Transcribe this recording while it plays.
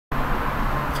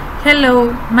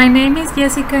Hello, my name is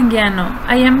Jessica Anguiano.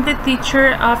 I am the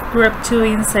teacher of Group 2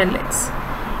 in CELEX.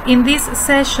 In this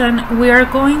session, we are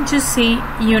going to see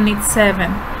Unit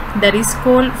 7, that is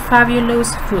called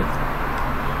Fabulous Food.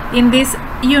 In this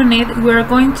unit, we are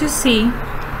going to see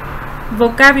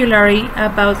vocabulary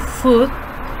about food,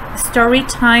 story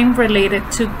time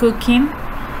related to cooking,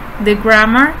 the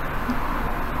grammar,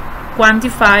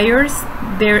 quantifiers,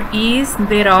 there is,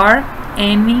 there are,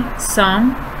 any,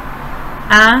 some,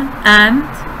 and,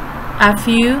 a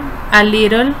few, a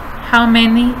little, how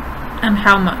many, and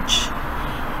how much.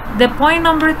 The point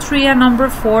number 3 and number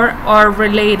 4 are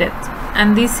related,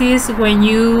 and this is when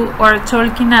you are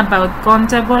talking about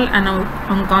countable and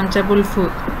uncountable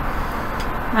food.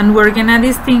 And we're gonna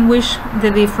distinguish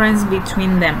the difference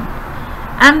between them.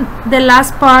 And the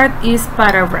last part is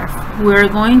paragraph. We're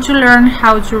going to learn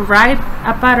how to write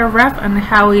a paragraph and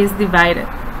how it is divided.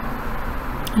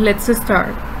 Let's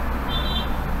start.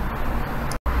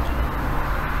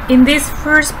 In this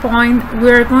first point,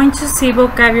 we're going to see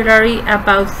vocabulary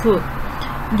about food.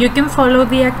 You can follow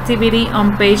the activity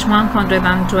on page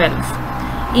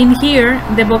 112. In here,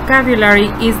 the vocabulary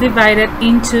is divided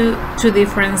into two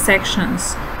different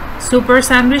sections: super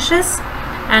sandwiches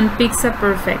and pizza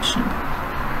perfection.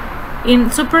 In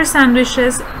super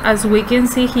sandwiches, as we can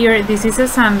see here, this is a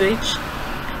sandwich.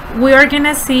 We are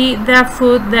gonna see the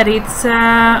food that it's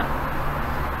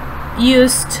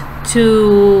used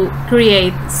to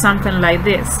create something like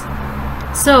this.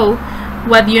 So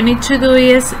what you need to do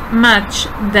is match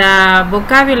the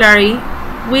vocabulary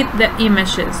with the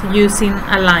images using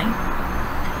a line.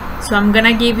 So I'm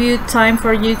gonna give you time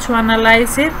for you to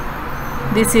analyze it.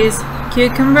 This is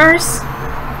cucumbers,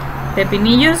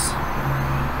 pepinillos,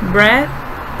 bread,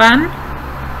 pan,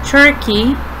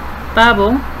 turkey,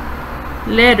 pavo,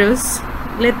 lettuce,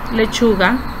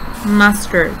 lechuga,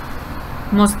 mustard,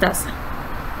 mostaza.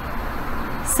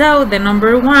 So the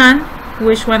number 1,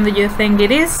 which one do you think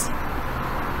it is?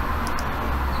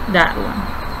 That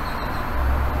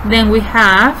one. Then we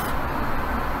have,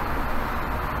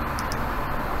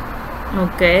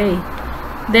 okay,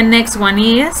 the next one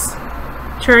is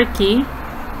turkey.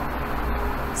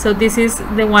 So this is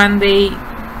the one they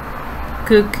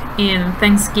cook in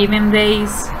Thanksgiving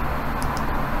days.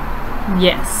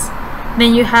 Yes.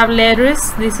 Then you have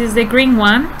lettuce. This is the green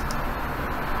one.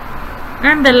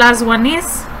 And the last one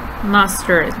is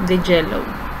mustard, the yellow.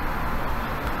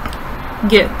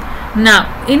 Good. Now,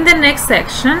 in the next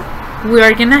section, we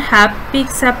are gonna have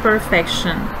pizza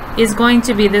perfection. It's going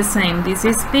to be the same. This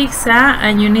is pizza,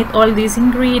 and you need all these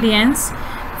ingredients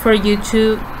for you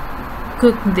to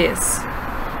cook this: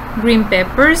 green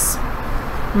peppers,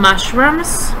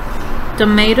 mushrooms,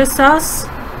 tomato sauce,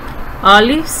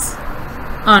 olives,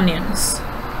 onions.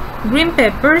 Green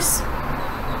peppers,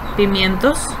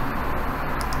 pimientos.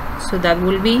 So that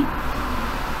will be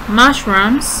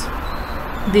mushrooms.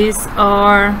 These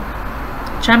are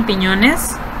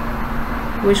champiñones.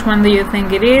 Which one do you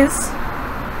think it is?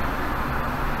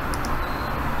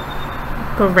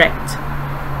 Correct.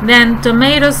 Then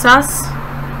tomato sauce,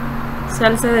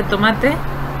 salsa de tomate,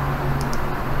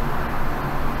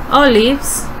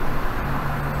 olives,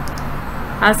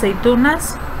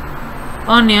 aceitunas,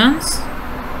 onions,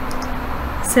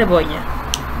 cebolla.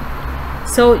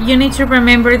 So you need to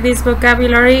remember this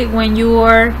vocabulary when you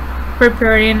are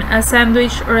preparing a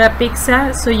sandwich or a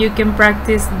pizza, so you can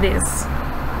practice this.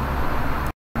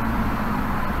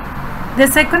 The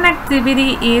second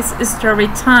activity is story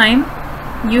time.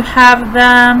 You have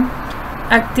the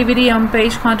activity on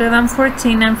page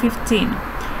 114 and 15.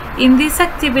 In this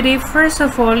activity, first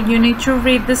of all, you need to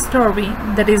read the story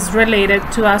that is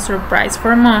related to a surprise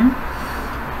for mom.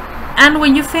 And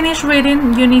when you finish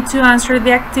reading, you need to answer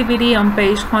the activity on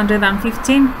page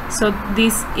 115. So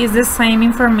this is the same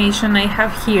information I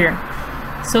have here.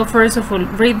 So first of all,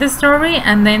 read the story,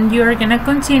 and then you are gonna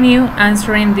continue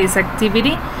answering this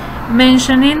activity,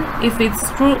 mentioning if it's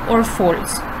true or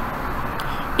false.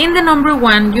 In the number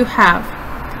 1, you have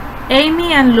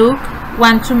Amy and Luke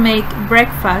want to make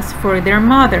breakfast for their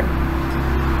mother.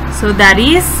 So that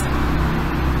is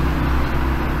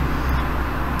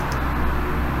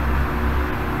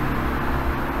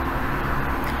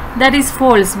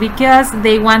false, because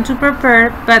they want to prepare,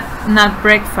 but not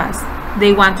breakfast.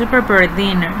 They want to prepare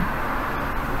dinner.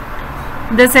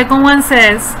 The second one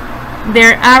says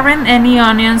there aren't any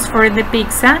onions for the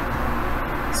pizza.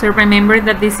 So remember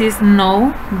that this is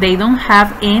no, they don't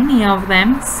have any of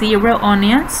them, 0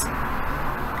 onions.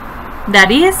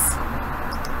 That is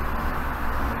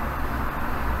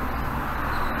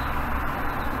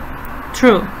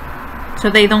true. So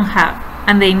they don't have,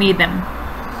 and they need them.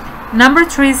 Number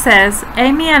 3 says,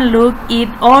 Amy and Luke eat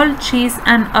all cheese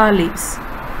and olives.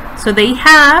 So they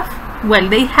have,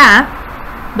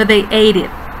 but they ate it.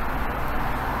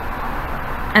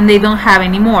 And they don't have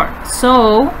any more.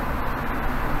 So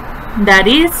that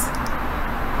is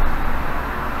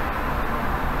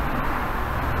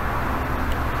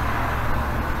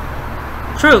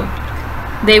true.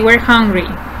 They were hungry.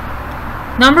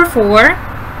 Number 4,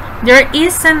 there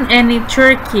isn't any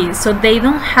turkey, so they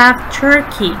don't have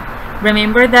turkey.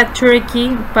 Remember that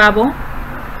turkey, pavo?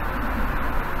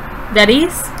 That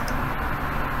is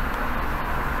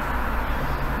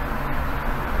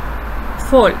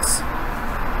false,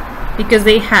 because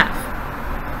they have.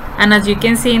 And as you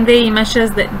can see in the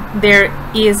images, that there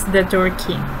is the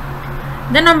turkey.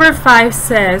 The number 5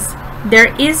 says,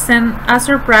 there isn't a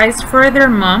surprise for their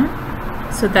mom,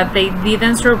 so that they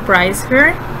didn't surprise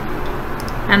her.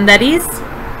 And that is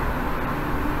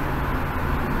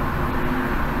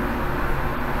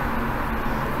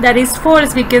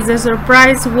false, because the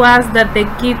surprise was that the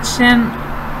kitchen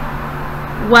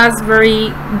was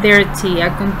very dirty, a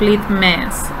complete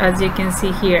mess, as you can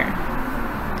see here.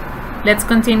 Let's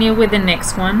continue with the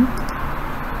next one.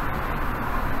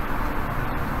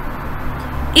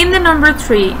 In the number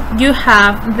 3, you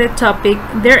have the topic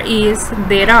there is,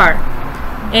 there are,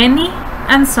 any,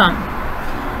 and some.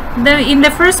 In the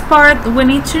first part, we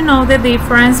need to know the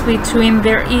difference between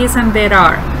there is and there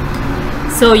are.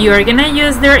 So you're gonna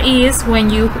use there is when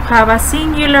you have a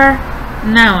singular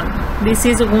noun. This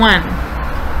is one.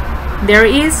 There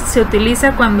is se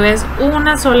utiliza cuando es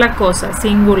una sola cosa,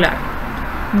 singular.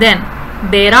 Then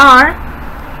there are,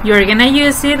 you're gonna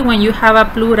use it when you have a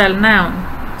plural noun.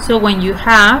 So when you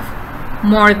have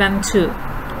more than 2.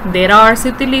 There are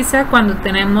se utiliza cuando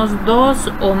tenemos 2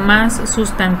 o más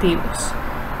sustantivos.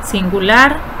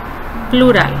 Singular,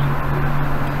 plural.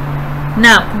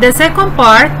 Now, the second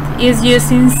part is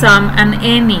using some and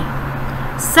any.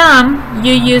 Some,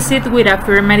 you use it with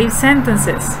affirmative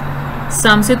sentences.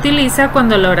 Some se utiliza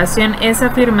cuando la oración es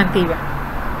afirmativa.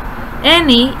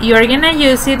 Any, you're gonna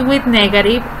use it with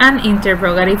negative and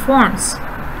interrogative forms.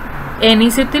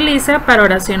 Any se utiliza para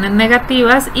oraciones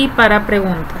negativas y para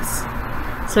preguntas.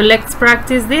 So let's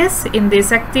practice this in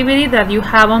this activity that you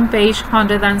have on page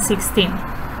 116.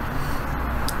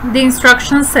 The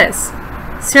instruction says,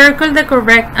 circle the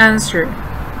correct answer.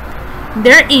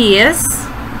 There is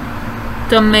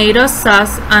tomato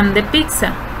sauce on the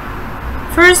pizza.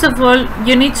 First of all,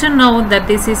 you need to know that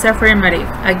this is affirmative.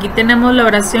 Aquí tenemos la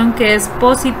oración que es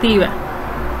positiva.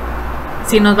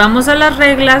 Si nos vamos a las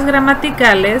reglas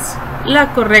gramaticales,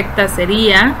 la correcta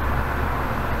sería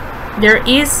there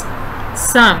is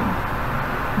some,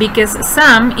 because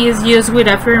some is used with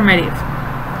affirmative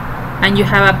and you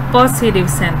have a positive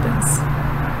sentence.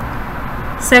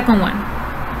 Second one,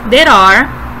 there are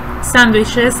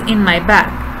sandwiches in my bag.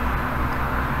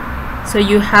 So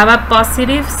you have a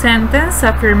positive sentence,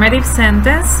 affirmative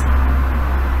sentence,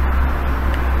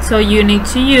 so you need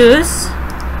to use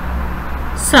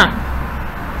some.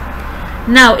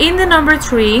 Now in the number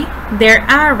 3, there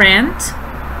aren't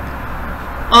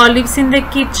olives in the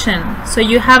kitchen, so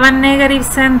you have a negative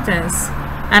sentence,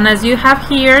 and as you have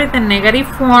here the negative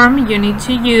form, you need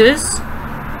to use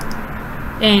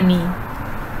any.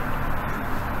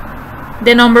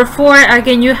 The number 4,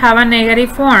 again you have a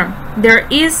negative form. There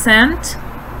isn't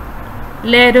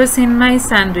lettuce in my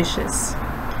sandwiches.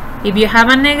 If you have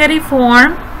a negative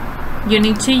form, you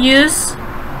need to use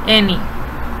any.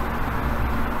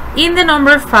 In the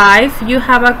number 5, you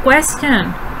have a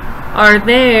question. Are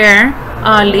there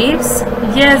olives?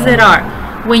 Yes, there are.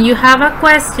 When you have a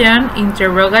question,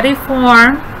 interrogative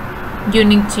form, you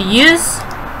need to use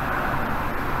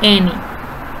any.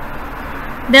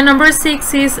 The number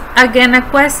 6 is again a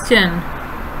question.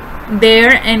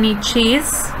 There any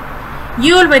cheese?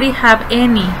 You already have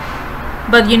any,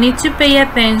 but you need to pay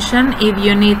attention if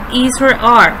you need is or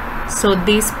are. So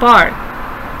this part,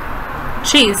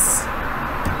 cheese,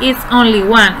 it's only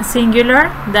one,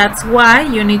 singular, that's why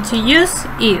you need to use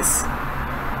is,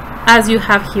 as you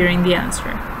have here in the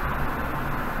answer.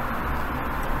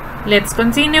 Let's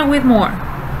continue with more.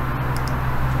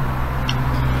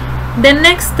 The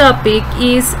next topic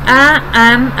is a,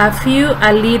 and, a few,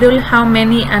 a little, how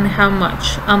many, and how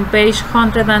much on page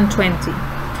 120.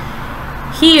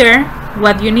 Here,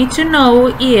 what you need to know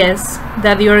is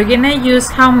that you're gonna use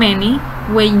how many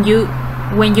when you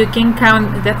can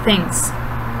count the things.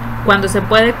 Cuando se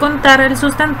puede contar el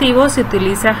sustantivo, se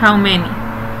utiliza how many.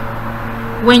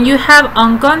 When you have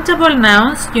uncountable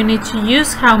nouns, you need to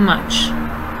use how much.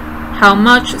 How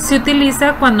much se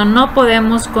utiliza cuando no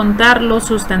podemos contar los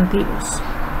sustantivos.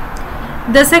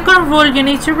 The second rule you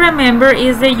need to remember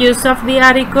is the use of the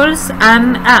articles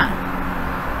and a.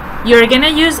 You're gonna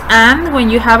use and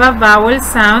when you have a vowel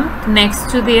sound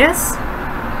next to this.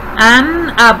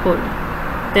 An apple.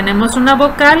 Tenemos una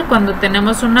vocal. Cuando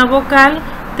tenemos una vocal,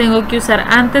 tengo que usar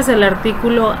antes el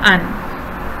artículo an.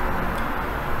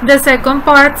 The second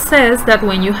part says that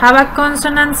when you have a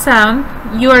consonant sound,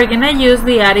 you are gonna use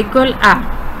the article a.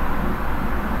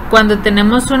 Cuando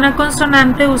tenemos una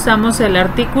consonante, usamos el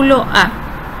artículo a.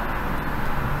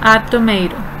 A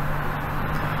tomato.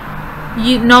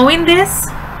 Knowing this,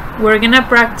 we're gonna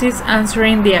practice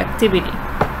answering the activity.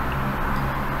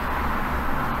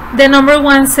 The number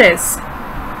 1 says,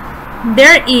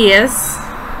 there is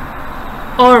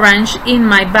orange in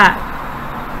my bag.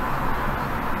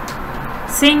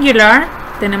 Singular,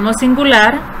 tenemos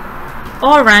singular.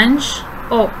 Orange,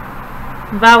 o,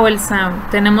 vowel sound,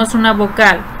 tenemos una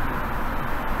vocal.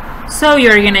 So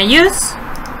you're gonna use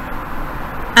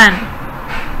an.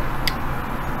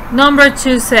 Number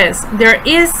 2 says, there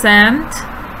isn't.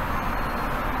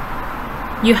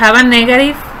 You have a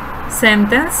negative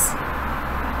sentence.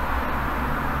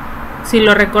 Si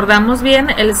lo recordamos bien,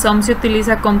 el some se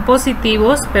utiliza con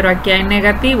positivos, pero aquí hay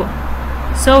negativo.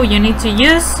 So you need to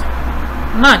use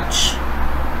much.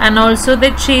 And also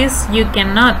the cheese, you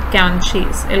cannot count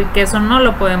cheese. El queso no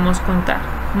lo podemos contar.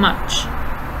 Much.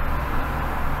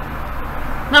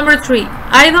 Number 3.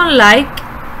 I don't like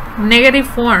negative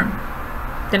form.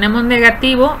 Tenemos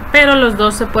negativo, pero los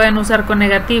dos se pueden usar con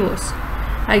negativos.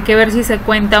 Hay que ver si se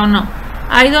cuenta o no.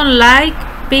 I don't like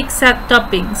pizza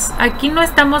toppings. Aquí no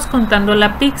estamos contando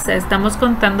la pizza, estamos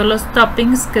contando los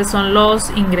toppings, que son los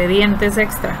ingredientes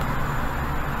extra.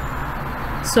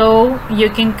 So you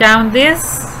can count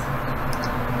this.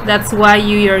 That's why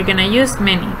you are gonna use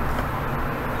many.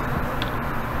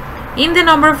 In the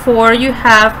number 4 you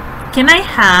have, can I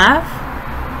have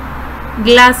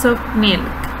glass of milk?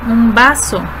 Un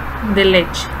vaso de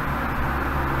leche.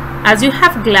 As you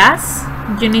have glass,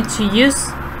 you need to use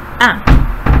a.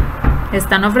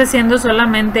 Están ofreciendo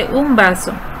solamente un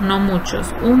vaso, no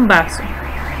muchos, un vaso.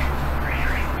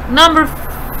 Number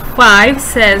 5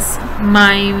 says,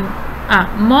 my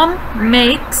mom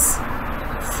makes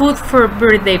food for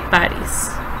birthday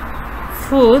parties.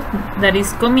 Food, that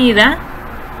is comida.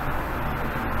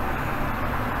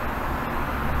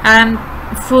 And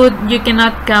food, you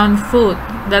cannot count food.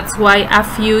 That's why a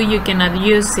few you cannot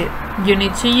use it. You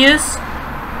need to use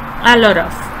a lot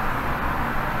of.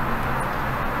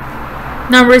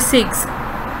 Number 6.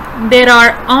 There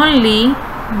are only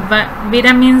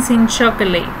vitamins in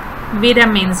chocolate.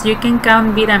 Vitamins, you can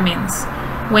count vitamins.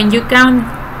 When you count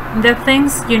the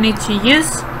things, you need to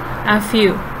use a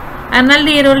few. And a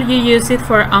little, you use it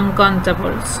for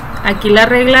uncountables. Aquí la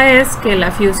regla es que el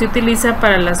a few se utiliza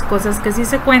para las cosas que sí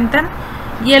se cuentan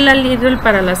y el a little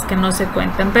para las que no se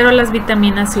cuentan, pero las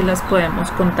vitaminas sí las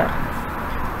podemos contar.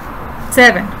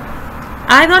 7.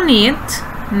 I don't eat,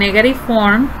 negative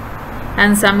form,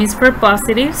 and some is for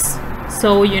positives,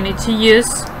 so you need to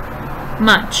use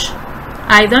much.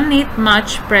 I don't eat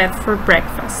much bread for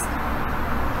breakfast.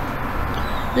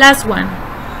 Last one.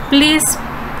 Please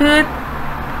put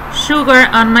sugar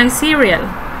on my cereal.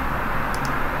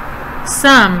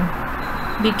 Some,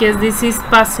 because this is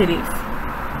positive.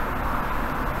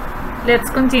 Let's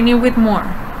continue with more.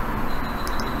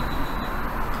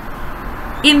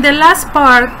 In the last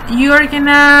part, you are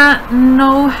gonna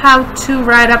know how to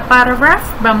write a paragraph.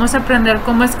 Vamos a aprender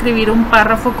cómo escribir un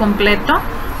párrafo completo.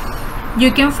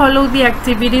 You can follow the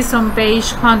activities on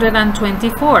page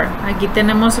 124. Aquí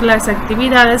tenemos las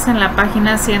actividades en la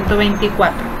página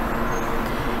 124.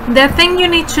 The thing you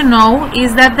need to know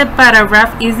is that the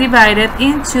paragraph is divided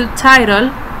into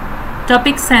title,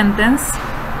 topic sentence,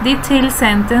 detail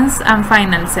sentence, and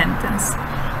final sentence.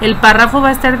 El párrafo va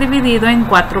a estar dividido en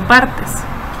 4 partes.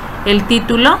 El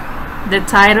título, the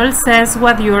title says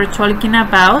what you are talking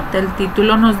about. El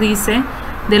título nos dice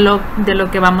de lo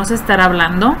que vamos a estar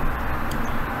hablando.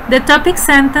 The topic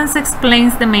sentence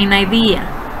explains the main idea.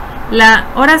 La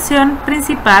oración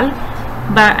principal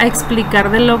va a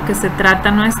explicar de lo que se trata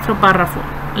nuestro párrafo.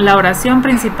 La oración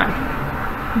principal.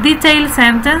 Detail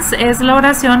sentence es la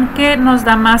oración que nos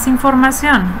da más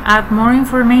información. Add more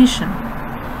information.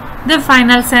 The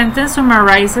final sentence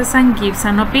summarizes and gives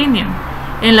an opinion.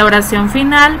 En la oración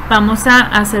final vamos a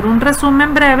hacer un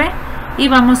resumen breve y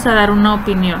vamos a dar una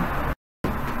opinión.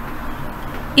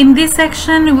 In this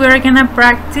section we are gonna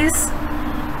practice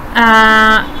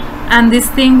and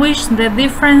distinguish the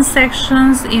different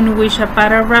sections in which a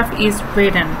paragraph is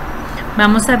written.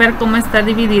 Vamos a ver cómo está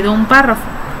dividido un párrafo.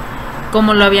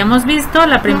 Como lo habíamos visto,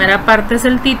 la primera parte es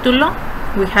el título,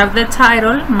 we have the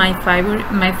title, My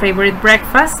Favorite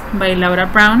Breakfast by Laura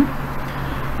Brown.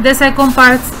 The second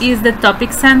part is the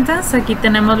topic sentence. Aquí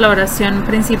tenemos la oración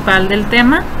principal del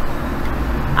tema.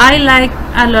 I like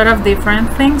a lot of different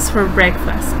things for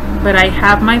breakfast, but I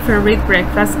have my favorite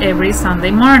breakfast every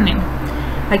Sunday morning.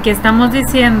 Aquí estamos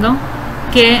diciendo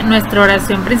que nuestra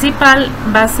oración principal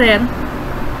va a ser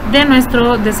de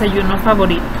nuestro desayuno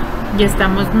favorito. Y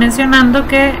estamos mencionando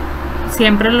que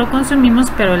siempre lo consumimos,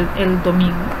 pero el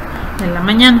domingo, en la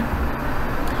mañana.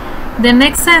 The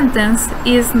next sentence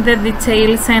is the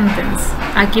detailed sentence.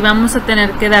 Aquí vamos a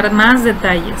tener que dar más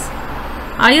detalles.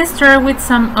 I start with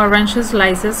some orange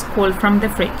slices cold from the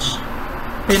fridge.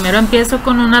 Primero empiezo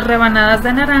con unas rebanadas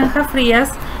de naranja frías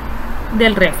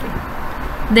del refri.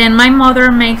 Then my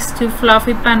mother makes 2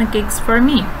 fluffy pancakes for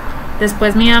me.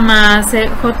 Después mi mamá hace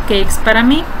hot cakes para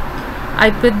mí.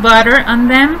 I put butter on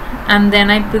them and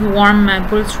then I put warm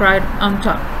maple syrup on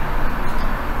top.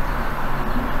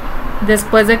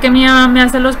 Después de que mi mamá me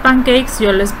hace los pancakes,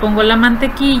 yo les pongo la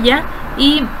mantequilla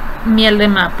y miel de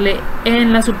maple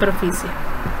en la superficie.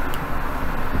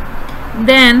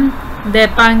 Then the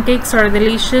pancakes are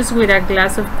delicious with a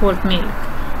glass of cold milk.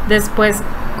 Después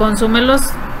consume los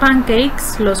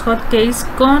pancakes, los hot cakes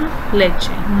con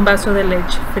leche, un vaso de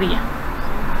leche fría.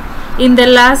 In the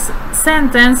last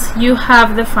sentence you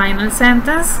have the final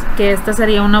sentence, que esta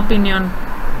sería una opinión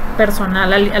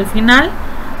personal al final.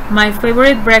 My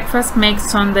favorite breakfast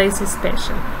makes Sundays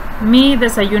special. Mi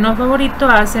desayuno favorito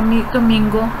hace mi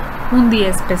domingo un día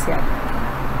especial.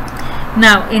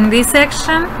 Now, in this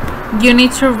section, you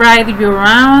need to write your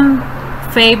own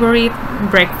favorite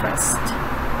breakfast.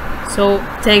 So,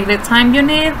 take the time you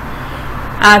need,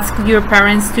 ask your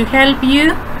parents to help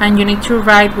you, and you need to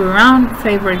write your own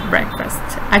favorite breakfast.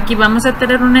 Aquí vamos a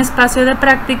tener un espacio de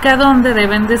práctica donde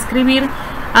deben describir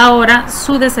ahora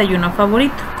su desayuno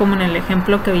favorito, como en el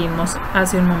ejemplo que vimos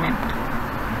hace un momento.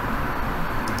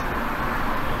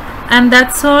 And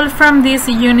that's all from this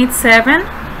Unit 7.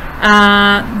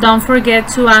 Don't forget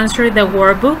to answer the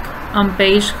workbook on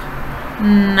page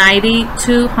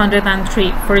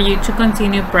 90-103 for you to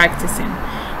continue practicing.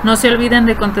 No se olviden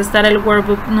de contestar el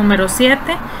workbook número 7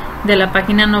 de la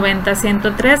página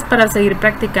 90-103 para seguir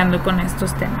practicando con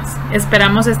estos temas.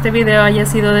 Esperamos este video haya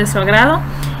sido de su agrado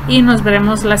y nos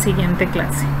veremos la siguiente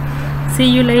clase.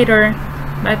 See you later.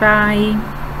 Bye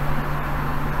bye.